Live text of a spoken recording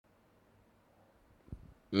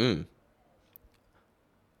Mm.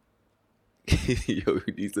 Yo,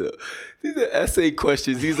 these are essay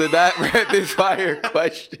questions. These are not rapid fire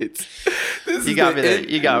questions. You got me there.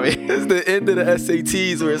 You got me. This is the end of the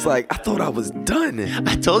SATs where it's like, I thought I was done.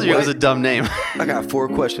 I told you it was a dumb name. I got 4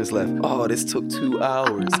 questions left. Oh, this took 2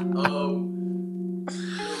 hours.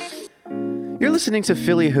 You're listening to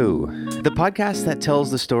Philly Who, the podcast that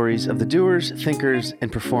tells the stories of the doers, thinkers,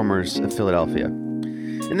 and performers of Philadelphia.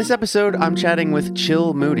 In this episode, I'm chatting with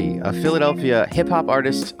Chill Moody, a Philadelphia hip-hop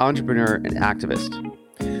artist, entrepreneur, and activist.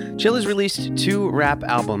 Chill has released 2 rap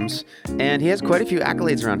albums, and he has quite a few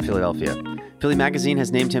accolades around Philadelphia. Philly Magazine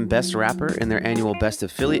has named him Best Rapper in their annual Best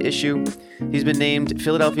of Philly issue. He's been named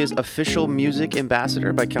Philadelphia's official music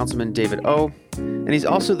ambassador by Councilman David O. And he's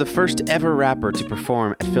also the first ever rapper to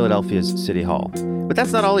perform at Philadelphia's City Hall. But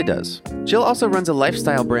that's not all he does. Chill also runs a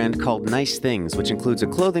lifestyle brand called Nice Things, which includes a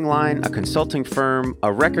clothing line, a consulting firm,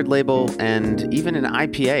 a record label, and even an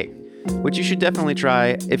IPA, which you should definitely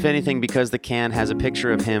try, if anything, because the can has a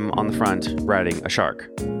picture of him on the front riding a shark.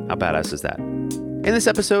 How badass is that? In this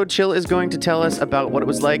episode, Chill is going to tell us about what it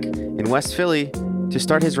was like in West Philly to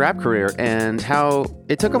start his rap career and how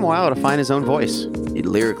it took him a while to find his own voice.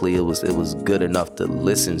 Lyrically, it was good enough to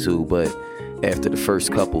listen to, but after the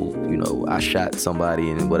first couple, I shot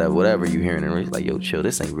somebody and whatever you hearing, and it's like, yo, Chill,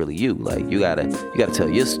 this ain't really you. Like, you gotta tell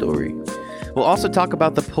your story. We'll also talk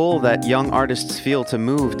about the pull that young artists feel to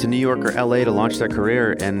move to New York or LA to launch their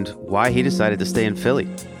career and why he decided to stay in Philly.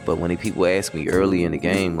 But when people ask me early in the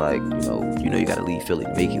game, like, you gotta leave Philly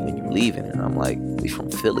to make it when you're leaving, and I'm like, we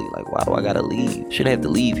from Philly, like, why do I gotta leave? Shouldn't have to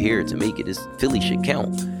leave here to make it. This Philly should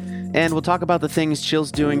count. And we'll talk about the things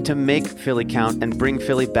Chill's doing to make Philly count and bring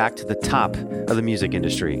Philly back to the top of the music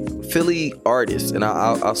industry. Philly artists, and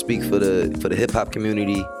I'll speak for the hip hop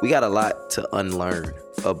community, we got a lot to unlearn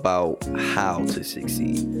about how to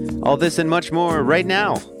succeed. All this and much more right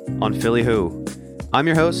now on Philly Who. I'm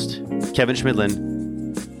your host, Kevin Schmidlin,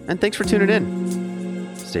 and thanks for tuning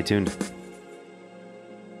in. Stay tuned.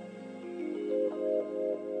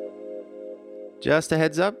 Just a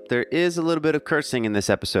heads up, there is a little bit of cursing in this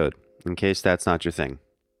episode, in case that's not your thing.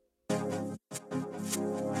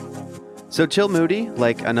 So Chill Moody,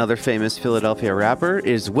 like another famous Philadelphia rapper,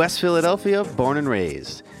 is West Philadelphia born and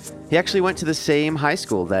raised. He actually went to the same high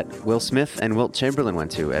school that Will Smith and Wilt Chamberlain went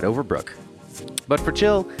to at Overbrook. But for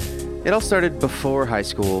Chill, it all started before high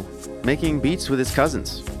school, making beats with his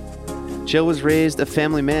cousins. Chill was raised a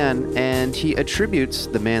family man, and he attributes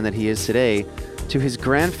the man that he is today to his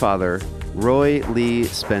grandfather, Roy Lee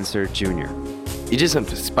Spencer Jr. It just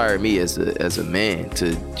inspired me as a man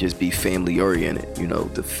to just be family oriented.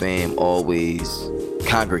 The fam always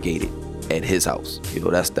congregated at his house.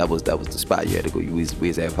 That was the spot you had to go. We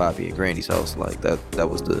was at Poppy and Granny's house. Like that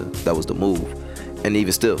was the move. And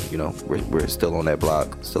even still, we're still on that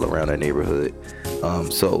block, still around that neighborhood.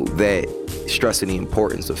 So that stressing the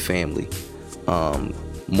importance of family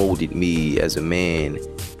molded me as a man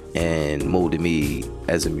and molded me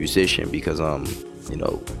as a musician because I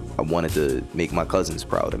wanted to make my cousins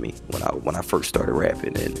proud of me when I first started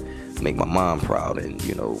rapping and make my mom proud, and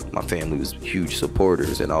my family was huge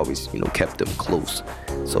supporters and always kept them close.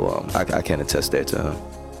 So I can attest that to him.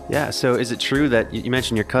 Yeah, so is it true that, you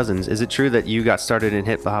mentioned your cousins, is it true that you got started in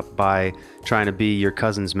hip-hop by trying to be your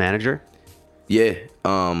cousin's manager? Yeah,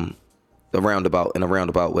 in a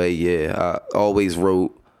roundabout way, yeah. I always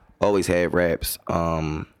wrote, always had raps,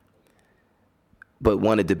 but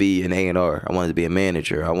wanted to be an A&R. I wanted to be a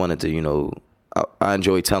manager. I wanted to, I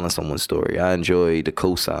enjoy telling someone's story. I enjoy the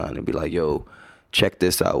cosign and be like, yo, check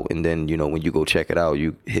this out. And then, when you go check it out,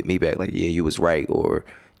 you hit me back like, yeah, you was right, or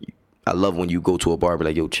I love when you go to a bar and be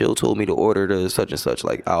like, yo, Chill told me to order the such and such.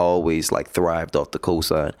 Like, I always thrived off the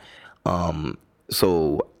cosign.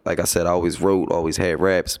 So like I said, I always wrote, always had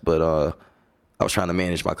raps, but I was trying to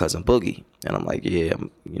manage my cousin Boogie, and I'm like, yeah,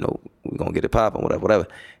 we're gonna get it popping, whatever.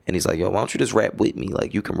 And he's like, yo, why don't you just rap with me?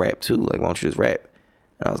 Like, you can rap too. Like, why don't you just rap?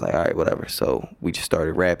 And I was like, all right, whatever. So we just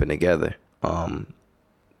started rapping together. That's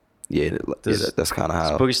kind of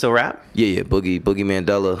how. Does Boogie still rap? Yeah, Boogie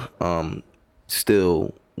Mandela,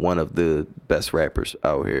 still one of the best rappers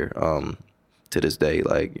out here to this day.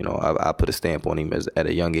 Like, I put a stamp on him at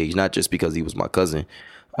a young age, not just because he was my cousin,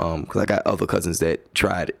 because I got other cousins that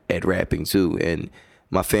tried at rapping too. And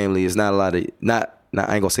my family is not a lot of,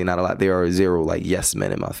 I ain't gonna say not a lot, there are 0 yes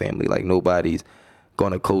men in my family. Like, nobody's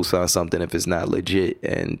gonna co-sign something if it's not legit.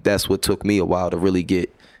 And that's what took me a while to really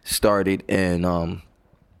get started and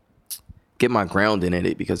get my grounding in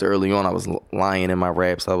it, because early on I was lying in my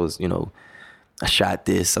raps. I was, I shot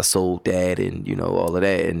this, I sold that, and all of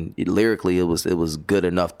that. And lyrically, it was good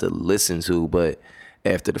enough to listen to, but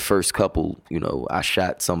after the first couple, you know, I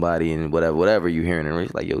shot somebody and whatever you hearing, and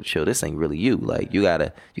it's like, yo, chill, this ain't really you. Like, you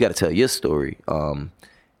gotta tell your story.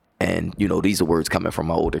 And you know, these are words coming from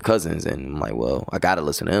my older cousins, and I'm like, well, I gotta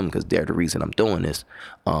listen to them because they're the reason I'm doing this.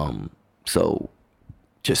 So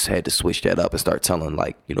just had to switch that up and start telling,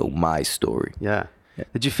 like, you know, my story. Yeah.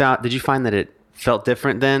 Did you find that it felt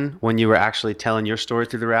different then when you were actually telling your story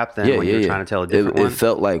through the rap than when you were trying to tell a different one? It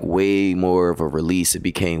felt like way more of a release. It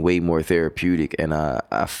became way more therapeutic, and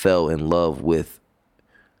I fell in love with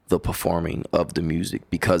the performing of the music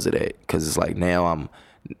because of that. Because it's like now I'm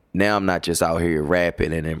not just out here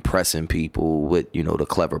rapping and impressing people with, you know, the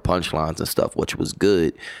clever punchlines and stuff, which was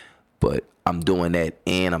good, but I'm doing that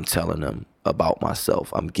and I'm telling them about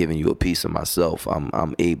myself. I'm giving you a piece of myself.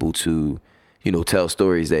 I'm able to, you know, tell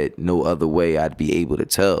stories that no other way I'd be able to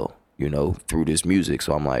tell, you know, through this music.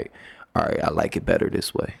 So I'm like, all right, I like it better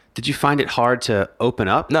this way. Did you find it hard to open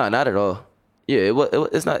up? No, not at all. Yeah,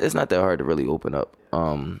 it's not that hard to really open up.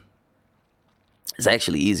 It's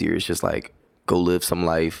actually easier. It's just like, go live some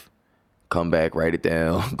life, come back, write it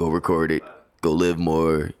down, go record it, go live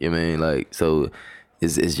more. You know what I mean? Like, so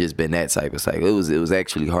it's just been that type of cycle. It was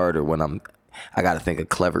actually harder when I got to think of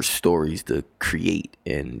clever stories to create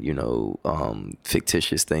and, you know,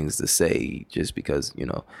 fictitious things to say just because, you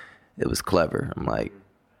know, it was clever. I'm like,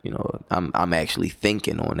 you know, I'm actually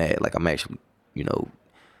thinking on that. Like, I'm actually, you know,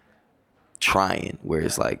 trying, where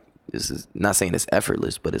it's like, this is not saying it's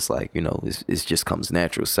effortless, but it's like, you know, it just comes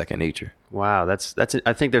natural, second nature. Wow, that's it.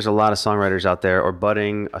 I think there's a lot of songwriters out there, or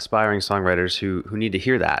budding, aspiring songwriters who need to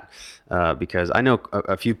hear that, because I know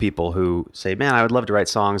a few people who say, man, I would love to write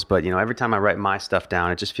songs, but, you know, every time I write my stuff down,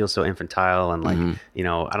 it just feels so infantile and like, you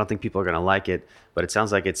know, I don't think people are gonna like it. But it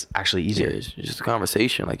sounds like it's actually easier. Yeah, it's just a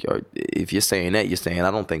conversation. Like, if you're saying that, you're saying,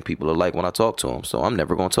 I don't think people are like when I talk to them, so I'm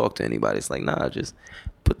never gonna talk to anybody. It's like, nah, just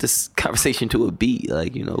put this conversation to a beat.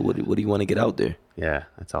 Like, you know, what do you want to get out there? Yeah,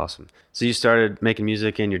 that's awesome. So you started making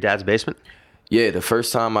music in your dad's basement? Yeah, the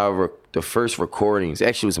first time the first recordings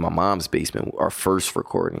actually was in my mom's basement. Our first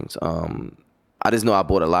recordings. I just know I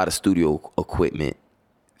bought a lot of studio equipment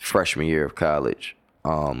freshman year of college.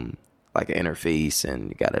 Like an interface,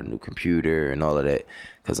 and got a new computer and all of that,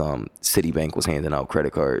 because Citibank was handing out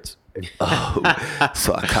credit cards.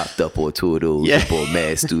 So I copped up on 2 of those and bought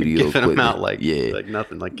mad studio equipment. Them out like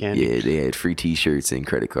nothing, like candy. Yeah, they had free T-shirts and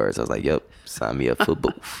credit cards. I was like, yep, sign me up for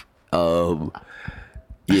both.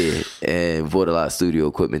 Yeah, and bought a lot of studio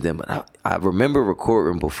equipment then. But I remember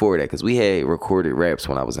recording before that, because we had recorded raps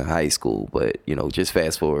when I was in high school. But, you know, just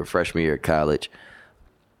fast forward, freshman year of college,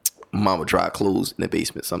 Mom would dry clothes in the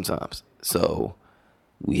basement sometimes. So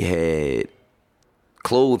we had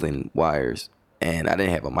clothing wires, and I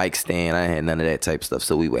didn't have a mic stand. I had none of that type of stuff.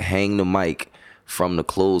 So we would hang the mic from the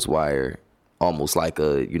clothes wire, almost like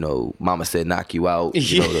a, you know, Mama Said Knock You Out,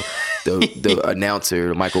 you know, the announcer,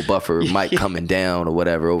 the Michael Buffer mic coming down or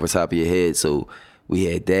whatever over top of your head. So we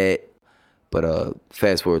had that. But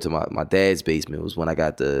fast forward to my dad's basement was when I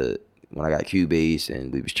got Cubase,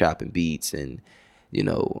 and we was chopping beats, and, you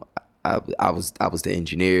know, I was the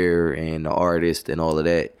engineer and the artist and all of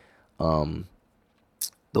that.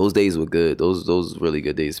 Those days were good. Those really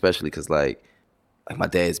good days, especially because like my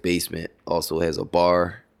dad's basement also has a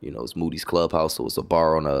bar. You know, it's Moody's Clubhouse, so it's a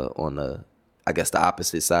bar on a I guess the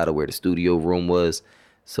opposite side of where the studio room was.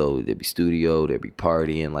 So there'd be studio, there'd be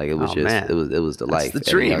partying. Like, it was it was the life. That's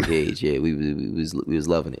the dream. At a young age. Yeah, we was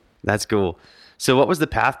loving it. That's cool. So what was the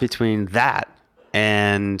path between that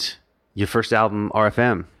and your first album,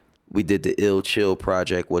 RFM? We did the Ill Chill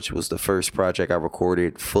project, which was the first project I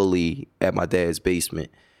recorded fully at my dad's basement.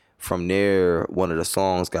 From there, one of the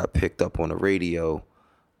songs got picked up on the radio.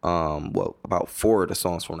 About 4 of the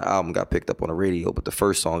songs from the album got picked up on the radio, but the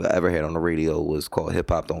first song I ever had on the radio was called Hip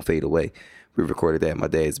Hop Don't Fade Away. We recorded that at my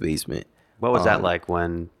dad's basement. What was that like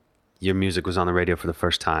when your music was on the radio for the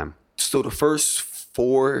first time? So the first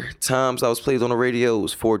 4 times I was played on the radio, it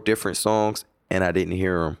was 4 different songs, and I didn't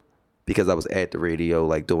hear them, because I was at the radio,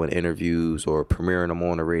 like doing interviews or premiering them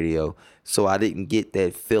on the radio. So I didn't get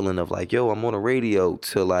that feeling of like, yo, I'm on the radio,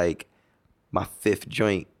 till like my 5th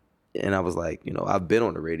joint. And I was like, you know, I've been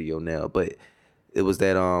on the radio now, but it was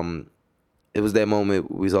that moment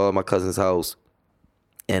we was all at my cousin's house,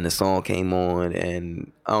 and the song came on,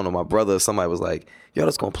 and I don't know, my brother or somebody was like, yo,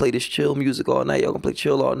 let's gonna play this chill music all night. Y'all gonna play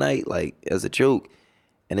chill all night, like, as a joke.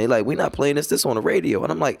 And they like, we're not playing this on the radio.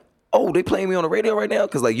 And I'm like, oh, they playing me on the radio right now?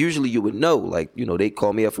 Because, like, usually you would know. Like, you know, they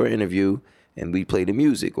call me up for an interview, and we play the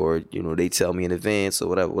music. Or, you know, they tell me in advance or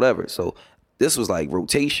whatever. So this was, like,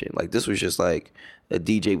 rotation. Like, this was just, like, a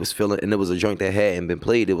DJ was feeling. And there was a joint that hadn't been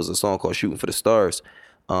played. It was a song called Shooting for the Stars.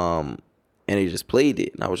 And they just played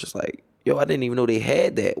it. And I was just like, yo, I didn't even know they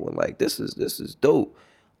had that one. Like, this is dope.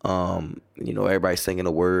 Everybody singing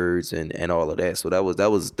the words and all of that. So that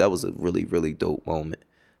was a really, really dope moment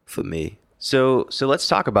for me. So let's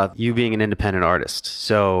talk about you being an independent artist.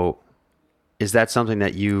 So is that something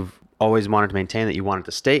that you've always wanted to maintain, that you wanted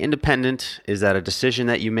to stay independent? Is that a decision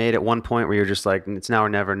that you made at one point where you're just like, it's now or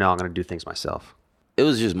never, no, I'm going to do things myself? It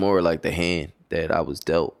was just more like the hand that I was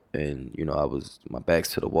dealt. And, my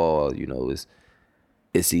back's to the wall.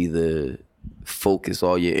 It's either focus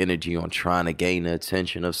all your energy on trying to gain the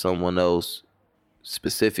attention of someone else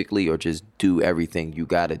specifically, or just do everything you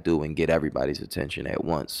got to do and get everybody's attention at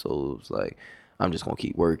once. So it was like, I'm just going to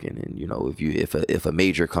keep working. And, if a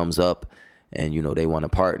major comes up and, they want a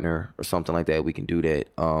partner or something like that, we can do that.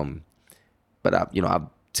 But I've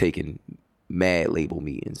taken mad label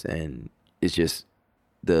meetings, and it's just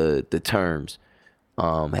the terms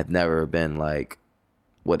have never been like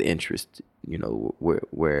what interest,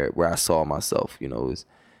 where I saw myself, is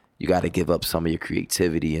you got to give up some of your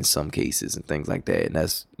creativity in some cases and things like that. And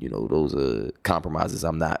that's, those are compromises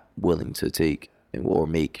I'm not willing to take or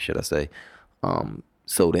make, should I say.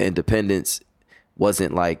 So the independence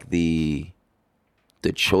wasn't like the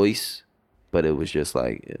choice, but it was just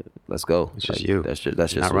like, yeah, let's go. It's like, just you. That's just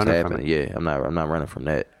what's happening. Yeah, I'm not running from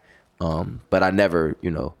that. But I never,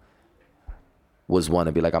 was one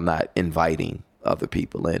to be like, I'm not inviting other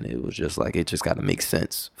people in. It was just like, it just got to make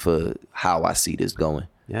sense for how I see this going.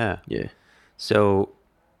 Yeah. Yeah. So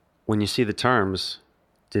when you see the terms,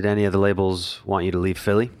 did any of the labels want you to leave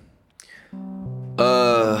Philly?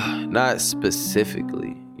 Not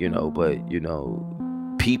specifically, but,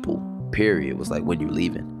 people, period, was like, when you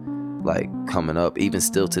leaving? Like, coming up, even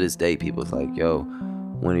still to this day, people was like, yo,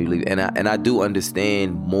 when are you leaving? And I do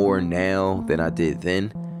understand more now than I did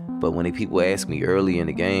then. But when people ask me early in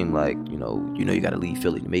the game, like, you got to leave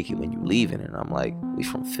Philly to make it when you leaving. And I'm like, we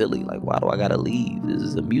from Philly. Like, why do I got to leave? This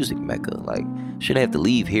is a music mecca. Like, shouldn't have to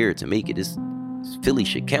leave here to make it. This Philly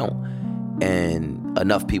should count. And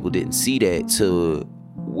enough people didn't see that to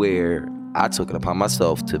where I took it upon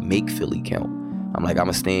myself to make Philly count. I'm like, I'm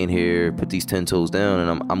going to stand here, put these 10 toes down,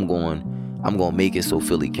 and I'm going to make it so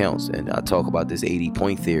Philly counts. And I talk about this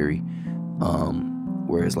 80-point theory,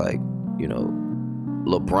 where it's like,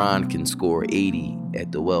 LeBron can score 80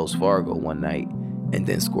 at the Wells Fargo one night and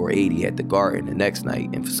then score 80 at the Garden the next night.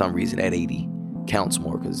 And for some reason, that 80 counts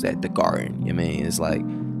more because it's at the Garden. You know what I mean? It's like,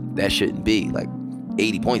 that shouldn't be. Like,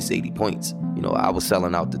 80 points is 80 points. I was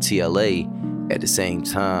selling out the TLA at the same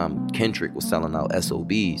time Kendrick was selling out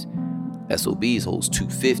SOBs. SOBs holds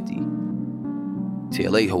 250.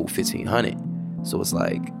 TLA hold 1,500. So it's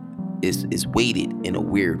like, it's weighted in a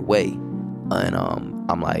weird way. And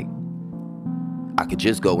I'm like, I could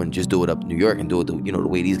just go and just do it up in New York and do it the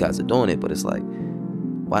way these guys are doing it. But it's like,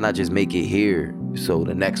 why not just make it here so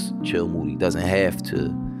the next Chill Moody doesn't have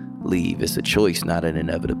to leave? It's a choice, not an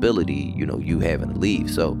inevitability, you having to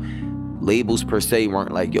leave. So labels per se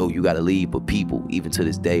weren't like, yo, you got to leave, but people, even to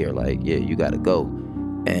this day, are like, yeah, you got to go.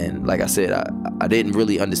 And like I said, I didn't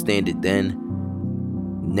really understand it then.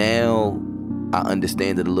 Now I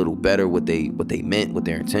understand it a little better, what they meant, what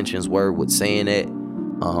their intentions were with saying that.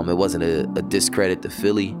 It wasn't a discredit to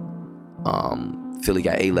Philly. Philly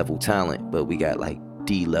got A-level talent, but we got like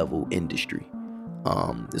D-level industry.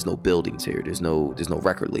 There's no buildings here. There's no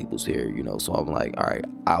record labels here, So I'm like, all right,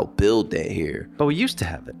 I'll build that here. But we used to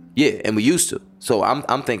have it. Yeah, and we used to. So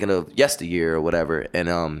I'm thinking of yesteryear or whatever,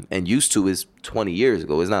 and used to is 20 years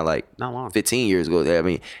ago. It's not like not long. 15 years ago. I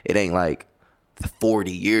mean, it ain't like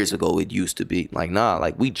 40 years ago it used to be. Like, nah,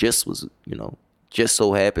 like we just was, just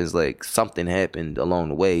so happens like something happened along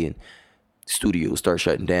the way and studios start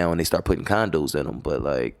shutting down and they start putting condos in them. But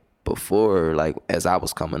like before, like as I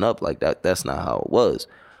was coming up, like that's not how it was.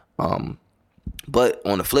 But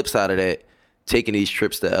on the flip side of that, taking these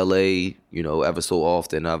trips to LA, ever so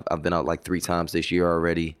often, I've been out like 3 times this year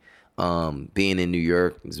already. Being in New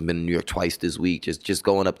York, I've been in New York twice this week, just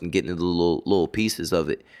going up and getting into the little pieces of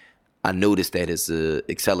it. I noticed that it's a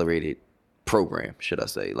accelerated program, should I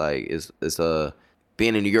say. Like it's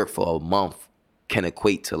being in New York for a month can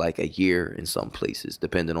equate to like a year in some places,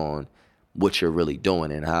 depending on what you're really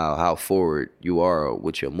doing and how forward you are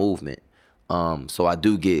with your movement. So I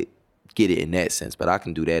do get it in that sense, but I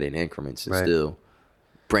can do that in increments and still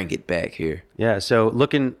bring it back here. Yeah. So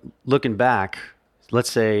looking back,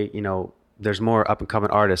 let's say, there's more up and coming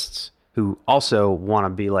artists who also want to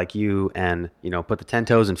be like you and, put the 10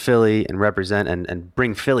 toes in Philly and represent and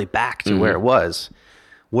bring Philly back to where it was.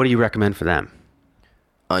 What do you recommend for them?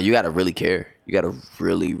 You got to really care. You got to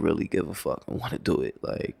really, really give a fuck and want to do it.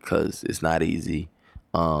 Like, cause it's not easy.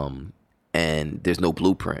 And there's no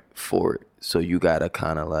blueprint for it. So you gotta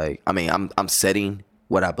kind of like, I mean, I'm setting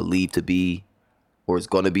what I believe to be, or is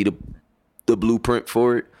going to be the blueprint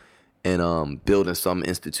for it, and building some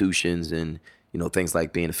institutions and things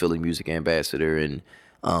like being a Philly music ambassador, and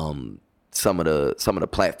some of the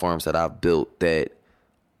platforms that I've built that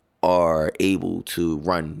are able to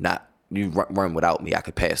run without me. I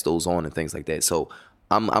could pass those on and things like that. So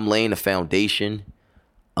I'm laying the foundation,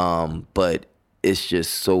 but it's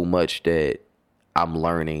just so much that I'm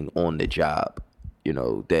learning on the job,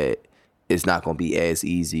 that it's not gonna be as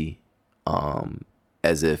easy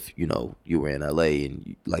as if you were in LA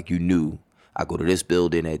and you knew I go to this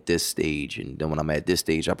building at this stage, and then when I'm at this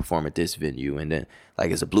stage I perform at this venue, and then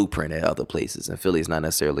it's a blueprint at other places. And Philly is not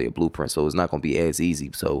necessarily a blueprint, so it's not gonna be as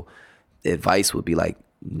easy. So advice would be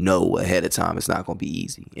know ahead of time it's not gonna be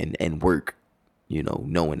easy, and work,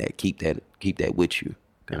 knowing that, keep that with you.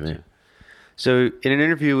 Gotcha. So in an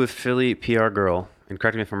interview with Philly PR Girl, and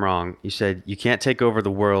correct me if I'm wrong, you said you can't take over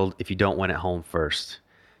the world if you don't win at home first.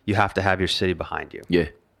 You have to have your city behind you. Yeah.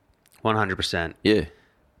 100%. Yeah.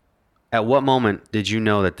 At what moment did you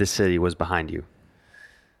know that this city was behind you?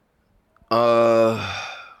 It's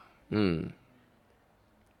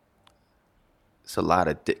a lot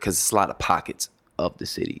of, because it's a lot of pockets of the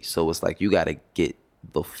city. So it's you got to get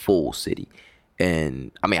the full city.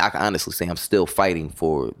 And I mean, I can honestly say I'm still fighting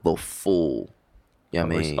for the full. You know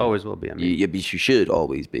what I mean? Always will be. I mean, you should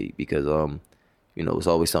always be, because it's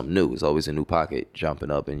always something new. It's always a new pocket jumping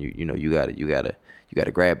up, and you gotta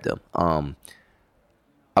grab them.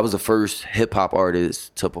 I was the first hip hop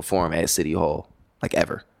artist to perform at City Hall,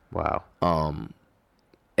 ever. Wow.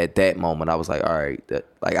 At that moment, I was like, all right,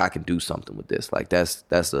 I can do something with this.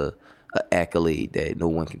 That's a accolade that no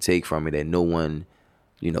one can take from me. That no one,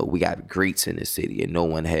 we got greats in this city, and no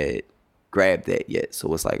one had grabbed that yet.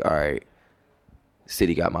 So it's all right,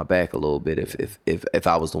 city got my back a little bit if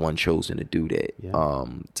I was the one chosen to do that. Yeah.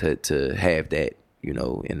 To have that, in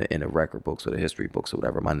the record books or the history books or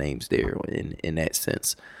whatever, my name's there in that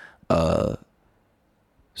sense. So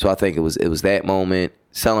I think it was that moment.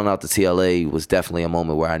 Selling out the TLA was definitely a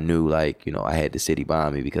moment where I knew I had the city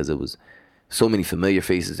behind me, because it was so many familiar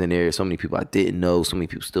faces in there, so many people I didn't know, so many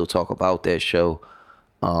people still talk about that show.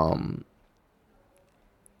 And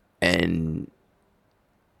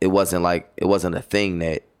it wasn't a thing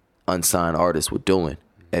that unsigned artists were doing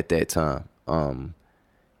at that time.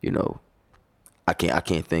 I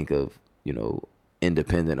can't think of,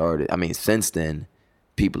 independent artists. I mean, since then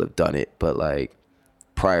people have done it, but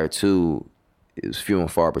prior to, it was few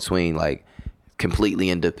and far between, completely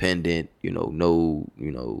independent, no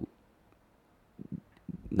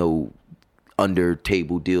under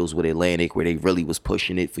table deals with Atlantic where they really was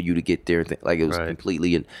pushing it for you to get there. It was right.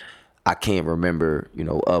 Completely, and I can't remember,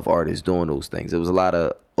 of artists doing those things. There was a lot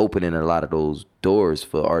of opening a lot of those doors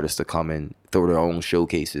for artists to come and throw their own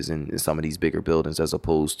showcases in some of these bigger buildings, as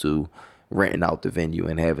opposed to renting out the venue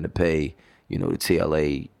and having to pay, the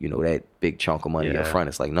TLA, that big chunk of money up front.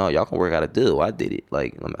 It's no, y'all can work out a deal. I did it. I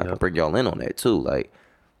can bring y'all in on that too.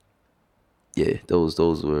 Those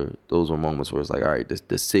were moments where it's all right,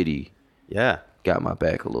 the city got my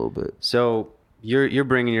back a little bit. So you're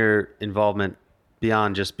bringing your involvement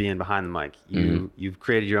beyond just being behind the mic. You've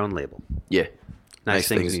created your own label. Yeah. Nice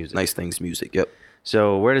Things Music. Nice Things Music. Yep.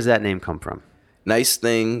 So where does that name come from? Nice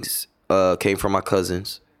Things came from my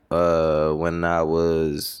cousins. When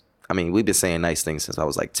we've been saying nice things since I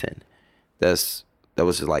was 10. That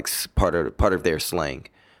was just part of their slang.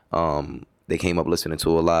 They came up listening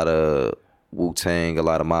to a lot of Wu-Tang, a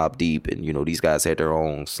lot of Mobb Deep, and these guys had their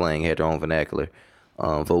own slang, had their own vernacular,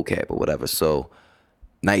 vocab or whatever. So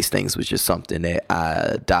Nice Things was just something that I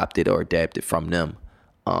adopted or adapted from them.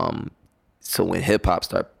 So when hip hop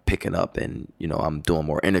started picking up, and I'm doing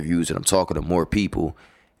more interviews and I'm talking to more people,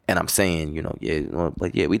 and I'm saying,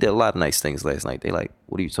 we did a lot of nice things last night. They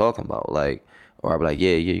what are you talking about? Or I'd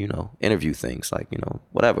be interview things,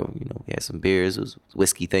 whatever. We had some beers, it was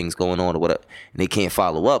whiskey things going on or whatever, and they can't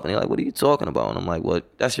follow up, and they're what are you talking about? And I'm well,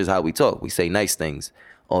 that's just how we talk. We say nice things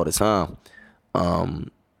all the time.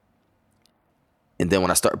 And then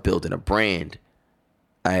when I start building a brand,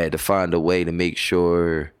 I had to find a way to make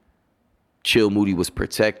sure Chill Moody was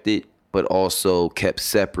protected, but also kept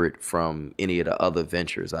separate from any of the other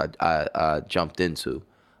ventures I jumped into,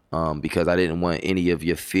 because I didn't want any of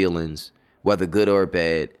your feelings, whether good or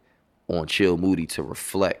bad, on Chill Moody to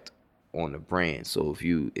reflect on the brand. So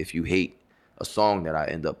if you hate a song that I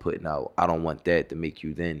end up putting out, I don't want that to make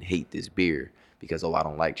you then hate this beer because I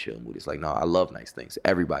don't like Chill Moody. It's no, I love Nice Things.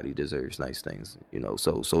 Everybody deserves nice things,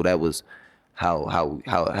 So that was how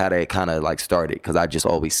that kind of started, because I just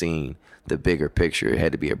always seen the bigger picture. It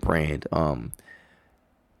had to be a brand.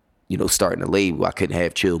 starting a label, I couldn't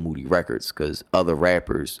have Chill Moody Records because other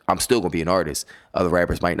rappers, I'm still gonna be an artist. Other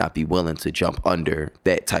rappers might not be willing to jump under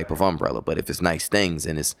that type of umbrella. But if it's Nice Things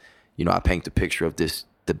and it's, I paint the picture of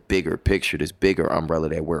the bigger picture, this bigger umbrella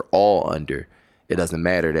that we're all under. It doesn't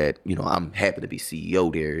matter that, I'm happy to be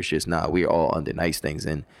CEO there. It's just, we're all under Nice Things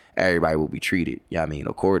and everybody will be treated,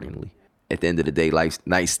 accordingly. At the end of the day,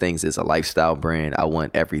 Nice Things is a lifestyle brand. I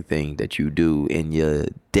want everything that you do in your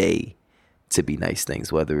day to be Nice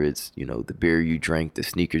Things, whether it's, the beer you drink, the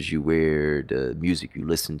sneakers you wear, the music you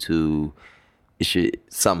listen to. It should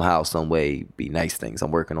somehow, some way be Nice Things.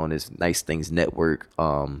 I'm working on this Nice Things network,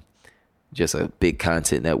 just a big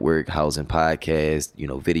content network, housing podcasts,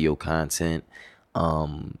 video content,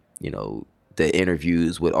 the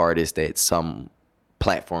interviews with artists that some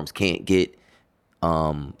platforms can't get.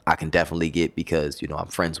 I can definitely get because, I'm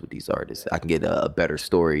friends with these artists. I can get a better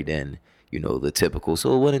story than, the typical.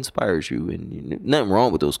 So what inspires you? And nothing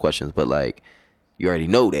wrong with those questions, but like, you already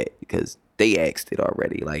know that because they asked it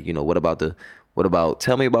already. Like,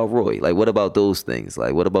 tell me about Roy. Like, what about those things?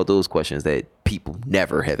 Like, what about those questions that people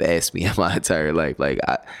never have asked me in my entire life? Like,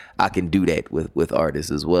 I can do that with artists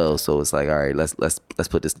as well. So it's like, all right, let's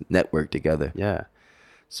put this network together. Yeah.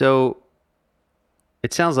 So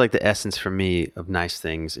it sounds like the essence for me of Nice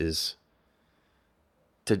Things is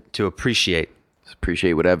to appreciate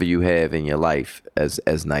Whatever you have in your life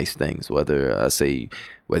as Nice Things. Whether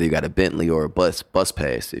you got a Bentley or a bus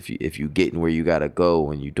pass, if you getting where you gotta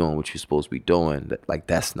go and you doing what you're supposed to be doing, like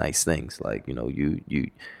that's Nice Things. Like,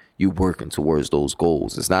 you working towards those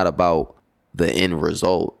goals. It's not about the end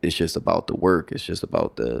result. It's just about the work. It's just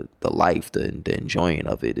about the life, the enjoying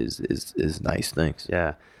of it is Nice Things.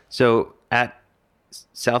 Yeah. So at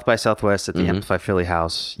South by Southwest at the Amplify Philly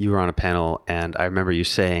house, you were on a panel, and I remember you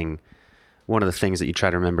saying one of the things that you try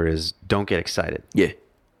to remember is don't get excited. Yeah.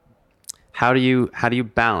 How do you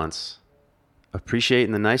balance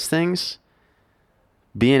appreciating the nice things,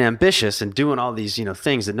 being ambitious and doing all these,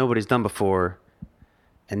 things that nobody's done before,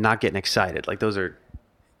 and not getting excited? Like those are...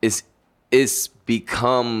 It's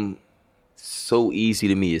become so easy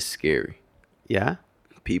to me, it's scary. Yeah?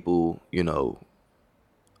 People, and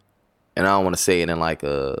I don't want to say it in like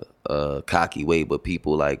a cocky way, but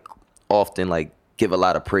people like often like give a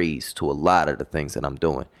lot of praise to a lot of the things that I'm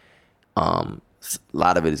doing. A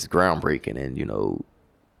lot of it is groundbreaking, and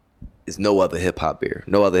it's no other hip hop beer.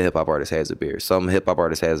 No other hip hop artist has a beer. Some hip hop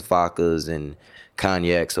artists has vodkas and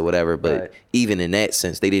cognacs or whatever, but even in that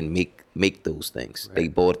sense, they didn't make those things. Right. They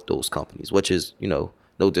bought those companies, which is no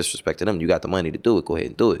disrespect to them. You got the money to do it, go ahead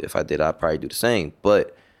and do it. If I did, I'd probably do the same.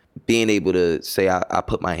 But being able to say I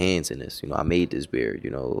put my hands in this, I made this beer,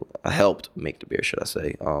 I helped make the beer, should I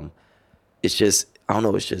say? It's just, I don't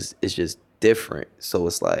know, it's just different. So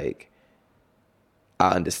it's like,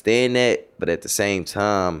 I understand that, but at the same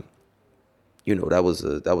time, that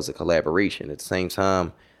was a collaboration. At the same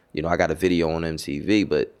time, I got a video on MTV,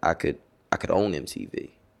 but I could own MTV.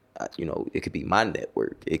 It could be my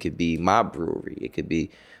network. It could be my brewery. It could be,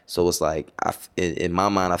 so it's like, in my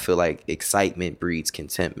mind, I feel like excitement breeds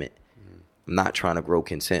contentment. I'm not trying to grow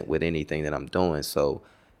content with anything that I'm doing. So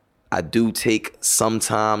I do take some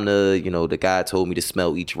time to, the guy told me to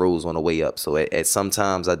smell each rose on the way up. So at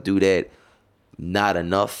sometimes I do that, not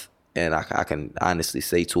enough. And I can honestly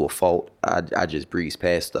say to a fault, I just breeze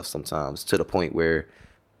past stuff sometimes to the point where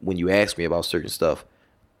when you ask me about certain stuff,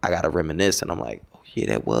 I got to reminisce and I'm like, oh yeah,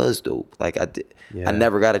 that was dope. Like I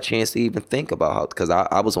never got a chance to even think about how, because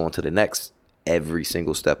I was on to the next every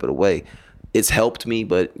single step of the way. It's helped me,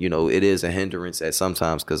 but it is a hindrance at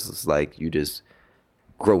sometimes because it's like you just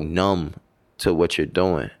grow numb to what you're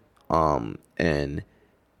doing. And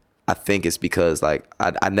I think it's because like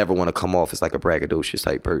I never want to come off as like a braggadocious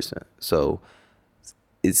type person. So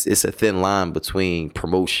it's a thin line between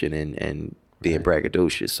promotion and being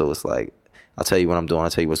braggadocious. So it's like, I'll tell you what I'm doing, I'll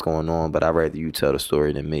tell you what's going on, but I'd rather you tell the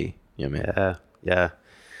story than me. You know what I mean? Yeah.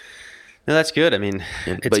 No, that's good. I mean,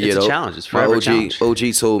 it's a challenge. It's forever a challenge.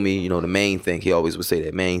 OG told me, the main thing, he always would say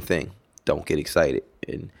that main thing, don't get excited.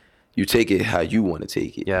 And you take it how you want to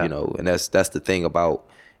take it, and that's the thing about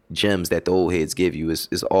gems that the old heads give you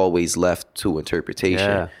is always left to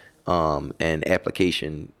interpretation and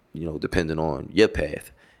application, depending on your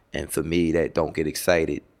path. And for me, that don't get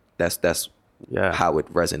excited, that's how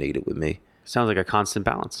it resonated with me. Sounds like a constant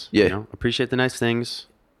balance. Yeah. Appreciate the nice things.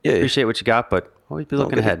 Yeah. Appreciate what you got, but always be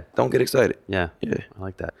looking ahead. Don't get excited. Yeah. Yeah. I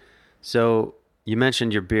like that. So you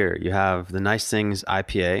mentioned your beer. You have the Nice Things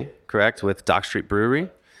IPA, correct, with Dock Street Brewery.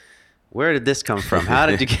 Where did this come from? How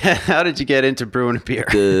did you get into brewing a beer?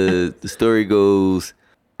 The story goes,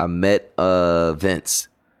 I met Vince,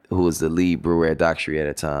 who was the lead brewer at Dock Street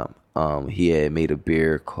at the time. He had made a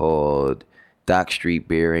beer called Dock Street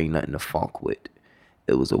Beer Ain't Nothing to Funk With.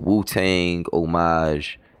 It was a Wu-Tang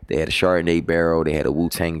homage. They had a Chardonnay barrel. They had a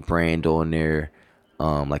Wu-Tang brand on there,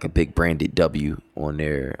 like a big branded W on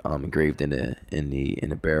there, engraved in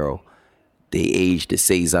the barrel. They aged the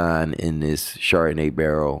saison in this Chardonnay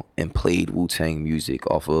barrel and played Wu-Tang music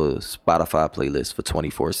off a Spotify playlist for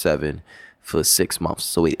 24/7 for 6 months.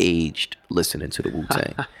 So it aged listening to the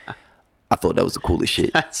Wu-Tang. I thought that was the coolest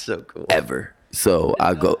shit. That's so cool. Ever. So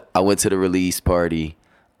I went to the release party,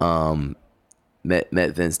 met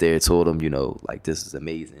Vince there, told him, like, this is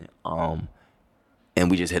amazing. And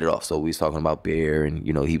we just hit it off. So we was talking about beer, and,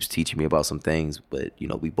 he was teaching me about some things, but,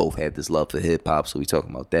 we both had this love for hip hop. So we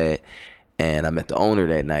talking about that. And I met the owner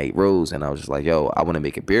that night, Rose, and I was just like, yo, I want to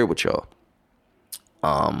make a beer with y'all.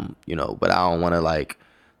 But I don't want to,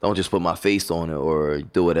 don't just put my face on it or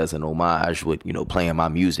do it as an homage with, playing my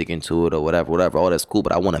music into it or whatever. All that's cool,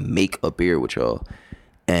 but I want to make a beer with y'all.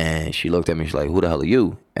 And she looked at me, she's like, who the hell are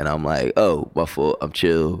you? And I'm like, oh, my fault, I'm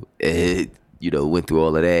Chill. And, went through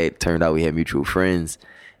all of that. Turned out we had mutual friends.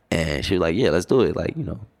 And she was like, yeah, let's do it.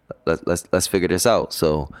 Let's figure this out.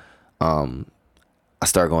 So, I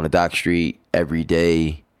started going to Dock Street every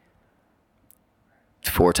day,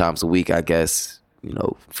 4 times a week, I guess,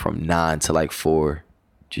 from 9 to 4,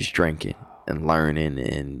 just drinking and learning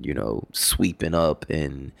and, sweeping up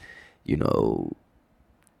and,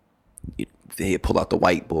 they pull out the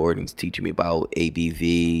whiteboard and teaching me about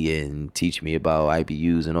ABV and teach me about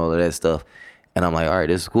IBUs and all of that stuff. And I'm like, all right,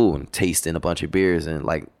 this is cool. And tasting a bunch of beers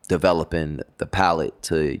and developing the palate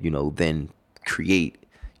to, then create,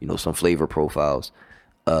 some flavor profiles.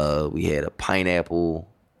 We had a pineapple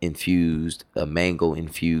infused, a mango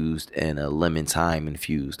infused, and a lemon thyme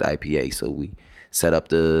infused IPA. So we set up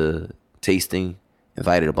the tasting,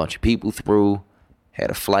 invited a bunch of people through,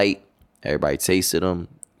 had a flight, everybody tasted them,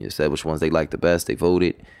 said which ones they liked the best, they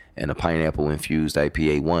voted, and a pineapple infused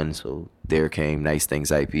IPA won. So there came Nice Things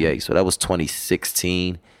IPA. So that was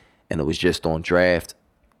 2016, and it was just on draft,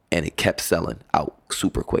 and it kept selling out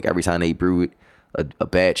super quick. Every time they brewed a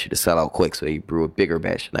batch, it'll sell out quick. So they brew a bigger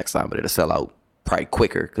batch next time, but it'll sell out probably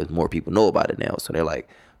quicker because more people know about it now. So they're like,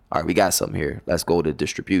 all right, we got something here. Let's go to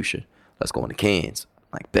distribution. Let's go into cans.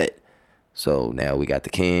 I'm like, bet. So now we got the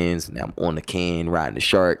cans. Now I'm on the can, riding the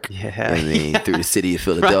shark. Yeah. And then through the city of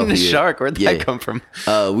Philadelphia. Riding the shark? Where'd that come from?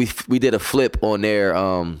 We did a flip on their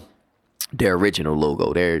original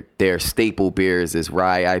logo. Their staple beers is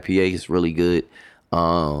rye IPA. It's really good.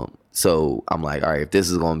 So I'm like, all right, if this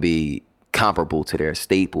is gonna be comparable to their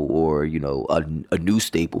staple or a new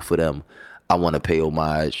staple for them, I want to pay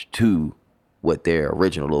homage to what their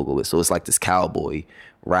original logo is. So it's like this cowboy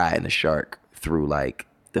riding a shark through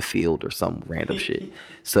the field or some random shit.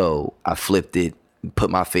 So I flipped it, put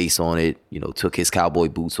my face on it, took his cowboy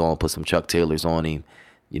boots on, put some Chuck Taylors on him.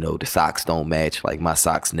 The socks don't match, my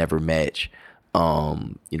socks never match.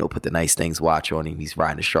 Put the Nice Things watch on him. He's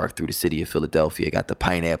riding a shark through the city of Philadelphia. Got the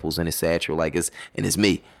pineapples in his satchel, it's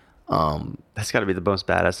me. That's got to be the most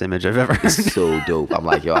badass image I've ever heard. It's so dope. I'm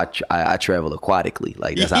like, yo, I travel aquatically.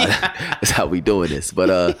 That's how we doing this.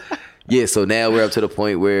 But yeah, so now we're up to the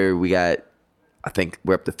point where I think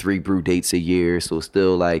we're up to 3 brew dates a year. So it's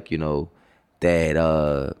still that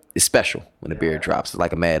it's special when the beer drops. It's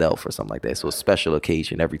like a Mad Elf or something like that. So it's a special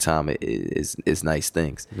occasion every time. It is Nice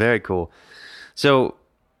Things. Very cool. So,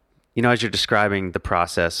 as you're describing the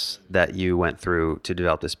process that you went through to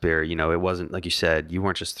develop this beer, it wasn't, like you said, you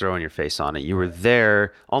weren't just throwing your face on it. You were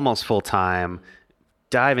there almost full time,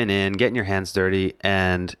 diving in, getting your hands dirty.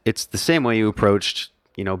 And it's the same way you approached,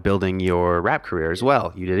 building your rap career as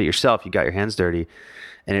well. You did it yourself. You got your hands dirty.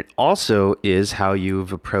 And it also is how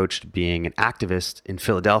you've approached being an activist in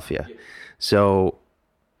Philadelphia. So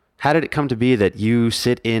how did it come to be that you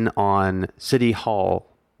sit in on City Hall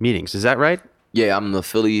meetings? Is that right? Yeah, I'm the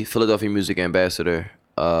Philadelphia Music Ambassador.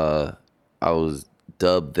 I was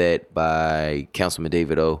dubbed that by Councilman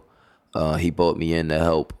David O. He brought me in to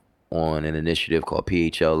help on an initiative called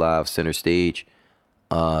PHL Live Center Stage.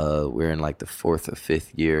 We're in the 4th or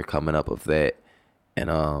 5th year coming up of that.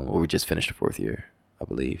 And we just finished the 4th year, I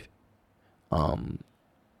believe. Yeah,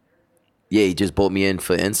 he just brought me in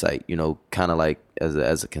for insight, kind of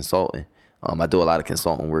as a consultant. I do a lot of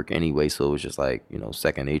consulting work anyway, so it was just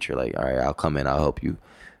second nature. All right, I'll come in, I'll help you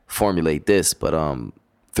formulate this. But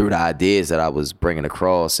through the ideas that I was bringing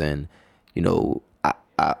across, and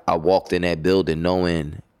I walked in that building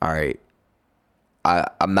knowing, all right,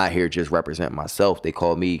 I'm not here just representing myself. They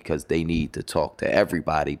call me because they need to talk to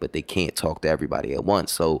everybody, but they can't talk to everybody at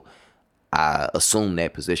once. So I assumed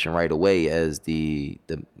that position right away as the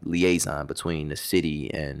liaison between the city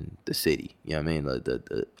and the city. You know what I mean?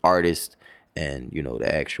 The artist and, you know,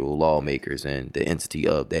 the actual lawmakers and the entity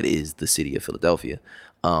of that is the city of Philadelphia.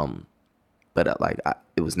 But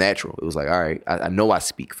it was natural. It was like, all right, I know I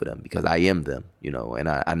speak for them because I am them, you know, and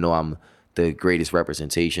I know I'm the greatest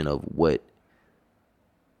representation of what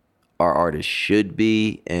our artists should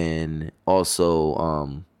be. And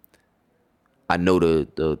also, I know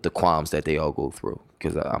the qualms that they all go through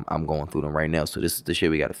because I'm going through them right now. So this is the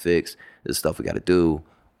shit we got to fix. This is stuff we got to do.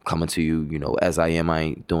 Coming to you, you know, as I am. I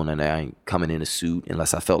ain't doing that. I ain't coming in a suit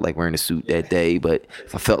unless I felt like wearing a suit that day. But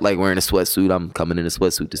if I felt like wearing a sweatsuit, I'm coming in a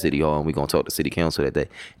sweatsuit to City Hall, and we're going to talk to City Council that day.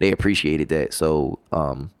 They appreciated that. So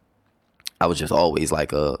I was just always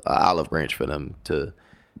like a olive branch for them to,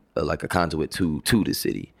 like a conduit to the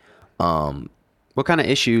city. What kind of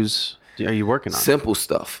issues are you working on? Simple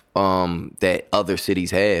stuff that other cities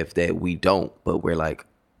have that we don't, but we're like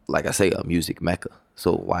I say, a music mecca.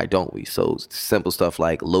 So why don't we? So simple stuff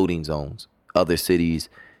like loading zones. Other cities,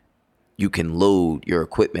 you can load your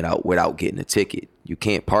equipment out without getting a ticket. You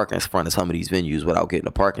can't park in front of some of these venues without getting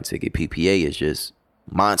a parking ticket. PPA is just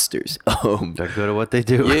monsters. They're good at what they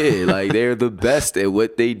do. Yeah, like they're the best at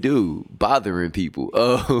what they do, bothering people.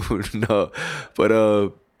 Oh no,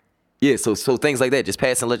 but yeah. So things like that, just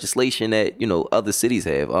passing legislation that, you know, other cities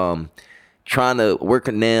have. Trying to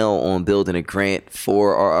work now on building a grant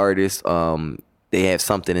for our artists. They have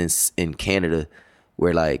something in Canada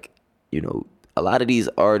where, like, you know, a lot of these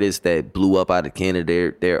artists that blew up out of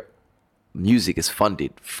Canada, their music is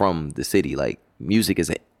funded from the city. Like, music is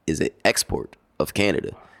an export of Canada.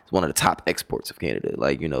 It's one of the top exports of Canada.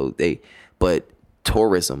 Like, you know, but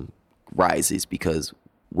tourism rises because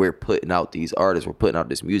we're putting out these artists, we're putting out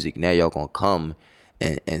this music. Now y'all gonna come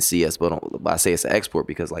and see us. But I say it's an export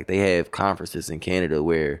because, like, they have conferences in Canada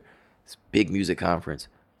where it's a big music conference.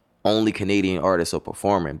 Only Canadian artists are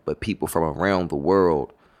performing, but people from around the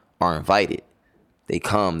world are invited. They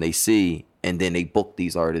come, they see, and then they book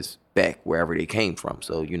these artists back wherever they came from.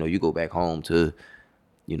 So, you know, you go back home to,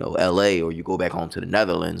 you know, LA, or you go back home to the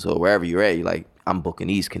Netherlands, or wherever you're at, you're like, I'm booking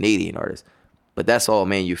these Canadian artists. But that's all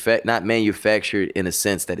not manufactured in a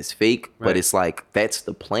sense that it's fake, right. But it's like, that's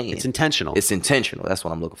the plan. It's intentional. It's intentional. That's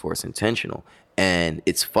what I'm looking for. It's intentional. And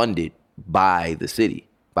it's funded by the city,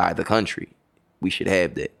 by the country. We should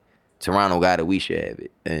have that. Toronto got it, we should have it.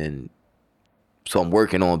 And so I'm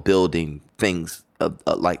working on building things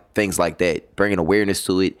like that, bringing awareness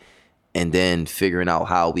to it, and then figuring out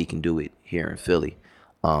how we can do it here in Philly.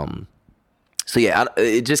 So yeah,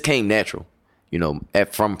 it just came natural, you know.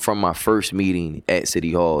 From my first meeting at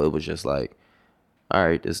City Hall, it was just like, all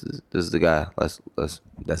right, this is the guy.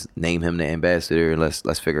 Let's name him the ambassador, and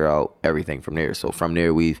let's figure out everything from there. So from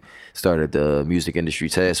there, we've started the Music Industry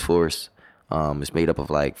Task Force. It's made up of,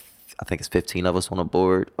 like, I think it's 15 of us on the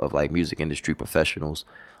board of, like, music industry professionals,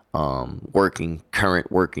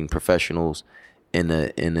 current working professionals in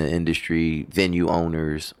the industry, venue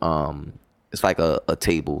owners. It's like a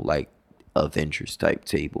table, like a Avengers type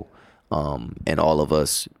table. And all of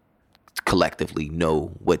us collectively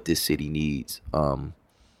know what this city needs. And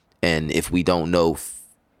if we don't know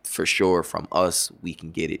for sure from us, we can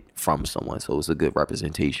get it from someone. So it's a good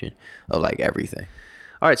representation of, like, everything.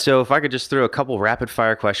 All right, so if I could just throw a couple rapid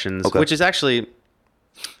fire questions, okay. Which is actually,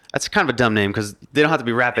 that's kind of a dumb name because they don't have to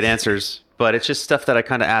be rapid answers, but it's just stuff that I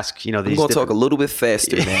kind of ask, you know, these. I'm going to talk a little bit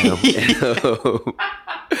faster now.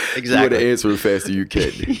 Exactly. You want to answer as fast as you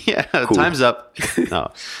can. Yeah, cool. Time's up.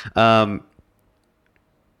 No.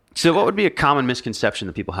 So what would be a common misconception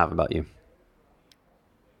that people have about you?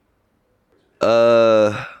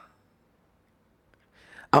 I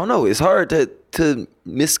don't know. It's hard to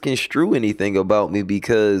misconstrue anything about me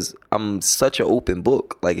because I'm such an open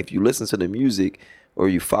book. Like, if you listen to the music or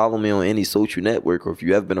you follow me on any social network, or if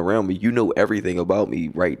you have been around me, you know everything about me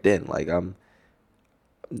right then. Like,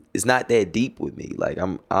 it's not that deep with me. Like,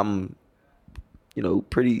 I'm, you know,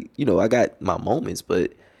 pretty, you know, I got my moments,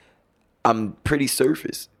 but I'm pretty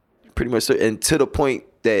surface, pretty much. And to the point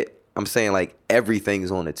that I'm saying, like,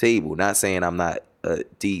 everything's on the table, not saying I'm not a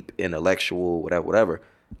deep intellectual, whatever.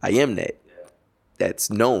 I am that. That's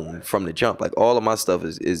known from the jump. Like, all of my stuff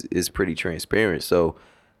is pretty transparent. So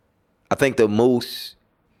I think the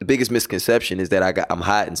biggest misconception is that I'm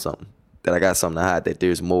hiding something, that I got something to hide, that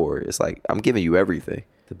there's more. It's like, I'm giving you everything.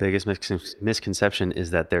 The biggest misconception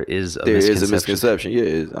is that there is a misconception.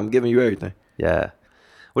 Yeah, I'm giving you everything. Yeah.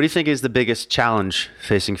 What do you think is the biggest challenge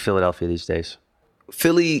facing Philadelphia these days?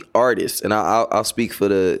 Philly artists, and I'll speak for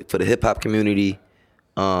the hip hop community,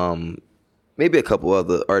 maybe a couple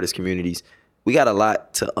other artist communities. We got a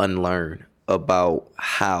lot to unlearn about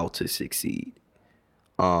how to succeed.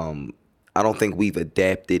 I don't think we've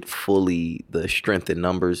adapted fully the strength in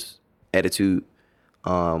numbers attitude.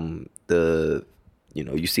 You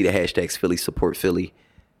see the hashtags Philly support Philly.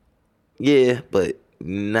 Yeah, but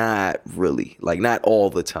not really. Like, not all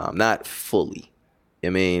the time. Not fully. I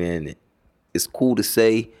mean, and it's cool to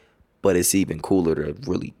say, but it's even cooler to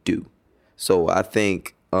really do. So I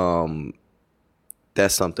think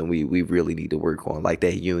that's something we really need to work on, like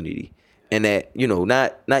that unity. And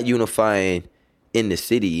that, not unifying in the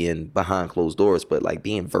city and behind closed doors, but like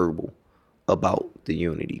being verbal about the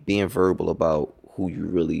unity, being verbal about who you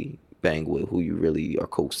really bang with, who you really are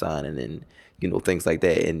co-signing, and things like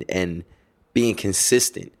that, and being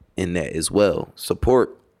consistent in that as well.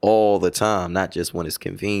 Support all the time, not just when it's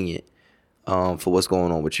convenient for what's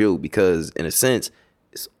going on with you, because in a sense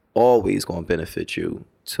it's always going to benefit you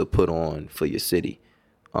to put on for your city.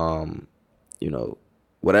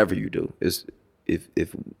 Whatever you do, is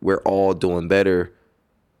if we're all doing better,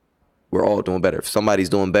 we're all doing better. If somebody's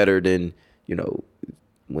doing better than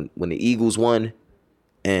when the Eagles won,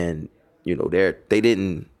 and they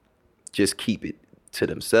didn't just keep it to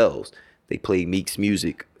themselves. They played Meek's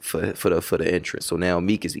music for the entrance. So now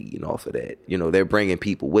Meek is eating off of that. They're bringing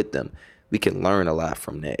people with them. We can learn a lot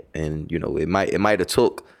from that. And it might have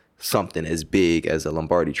took something as big as a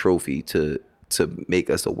Lombardi Trophy to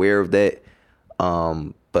make us aware of that.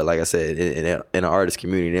 But like I said, in the artist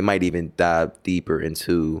community, they might even dive deeper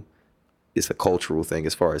into, it's a cultural thing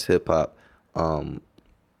as far as hip hop.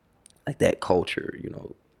 Like that culture,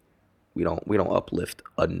 we don't uplift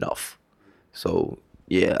enough. So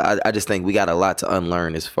yeah, I just think we got a lot to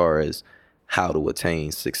unlearn as far as how to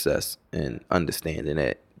attain success, and understanding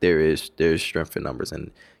that there's strength in numbers,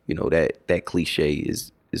 and that cliche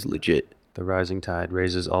is legit. The rising tide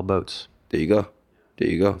raises all boats. There you go.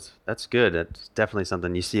 That's good. That's definitely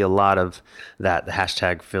something you see a lot of. That the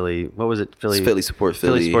hashtag Philly. What was it? Philly support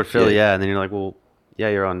Philly. Philly support Philly. Yeah. And then you're like, well, yeah,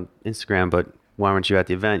 you're on Instagram, but why weren't you at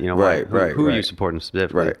the event? Who are you supporting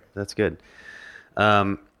specifically? Right. That's good.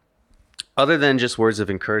 Other than just words of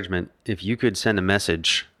encouragement, if you could send a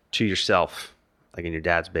message to yourself, like in your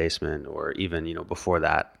dad's basement, or even before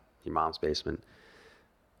that, your mom's basement,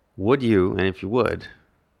 would you? And if you would,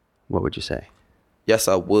 what would you say? Yes,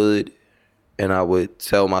 I would. And I would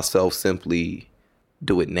tell myself simply,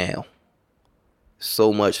 do it now.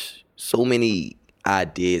 So many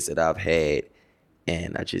ideas that I've had,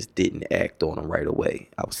 and I just didn't act on them right away.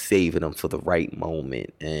 I was saving them for the right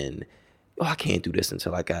moment, and I can't do this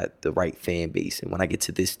until I got the right fan base. And when I get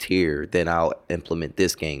to this tier, then I'll implement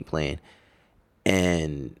this game plan.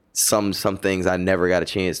 And some things I never got a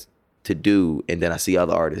chance to do, and then I see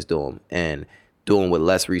other artists do them, and doing with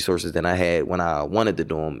less resources than I had when I wanted to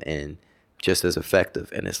do them, and just as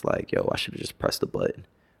effective. And it's like, I should have just pressed the button.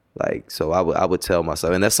 Like, so I would tell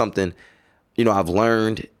myself, and that's something, I've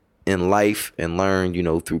learned in life, and learned,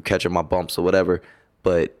 through catching my bumps or whatever.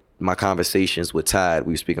 But my conversations with Todd,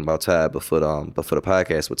 we were speaking about Todd before the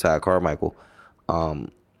podcast with Todd Carmichael,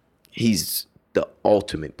 he's the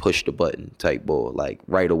ultimate push the button type boy. Like,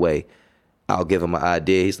 right away, I'll give him an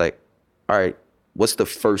idea. He's like, all right, what's the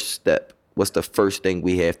first step? What's the first thing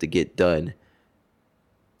we have to get done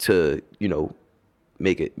to,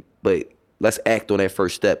 make it? But let's act on that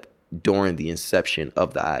first step during the inception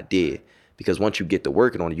of the idea. Because once you get to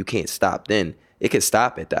working on it, you can't stop then. It can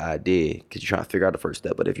stop at the idea because you're trying to figure out the first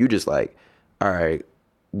step. But if you just like, all right,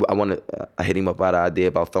 I hit him up about the idea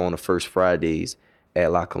about throwing the first Fridays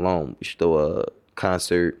at La Colombe. We should throw a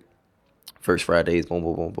concert, first Fridays, boom,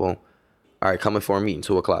 boom, boom, boom. All right, coming for a meeting,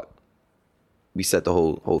 2:00. We set the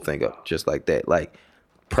whole thing up just like that. Like,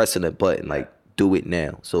 pressing a button, like, do it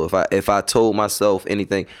now. So if I told myself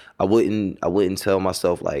anything, I wouldn't tell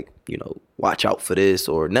myself like, watch out for this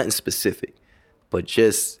or nothing specific, but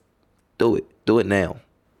just do it now.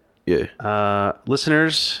 Yeah.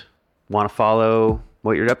 Listeners want to follow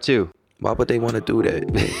what you're up to. Why would they want to do that?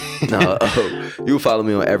 No, you can follow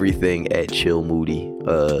me on everything at Chill Moody,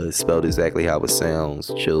 spelled exactly how it sounds,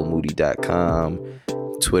 chillmoody.com,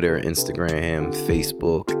 Twitter, Instagram,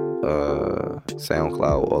 Facebook,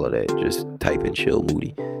 SoundCloud, all of that. Just type in Chill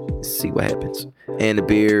Moody, see what happens. And the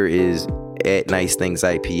beer is at Nice Things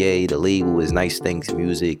IPA. The label is Nice Things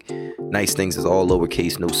Music. Nice Things is all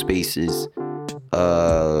lowercase, no spaces.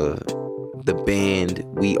 The band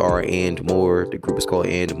We Are And More. The group is called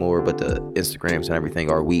And More, but the Instagrams and everything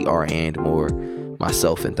are We Are And More.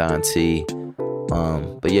 Myself and Don T.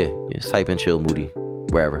 But yeah, just type in Chill Moody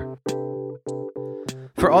wherever.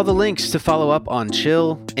 For all the links to follow up on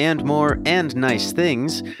Chill, And More, and Nice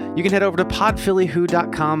Things, you can head over to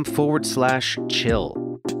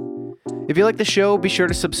podphillywho.com/chill. If you like the show, be sure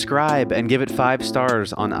to subscribe and give it 5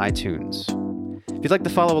 stars on iTunes. If you'd like to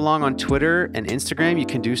follow along on Twitter and Instagram, you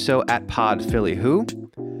can do so at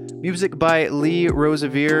PodPhillyWho. Music by Lee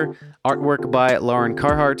Rosevere, artwork by Lauren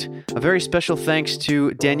Carhart. A very special thanks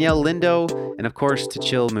to Danielle Lindo, and of course to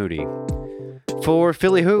Chill Moody. For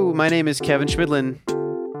Philly Who, my name is Kevin Schmidlin.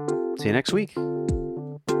 See you next week.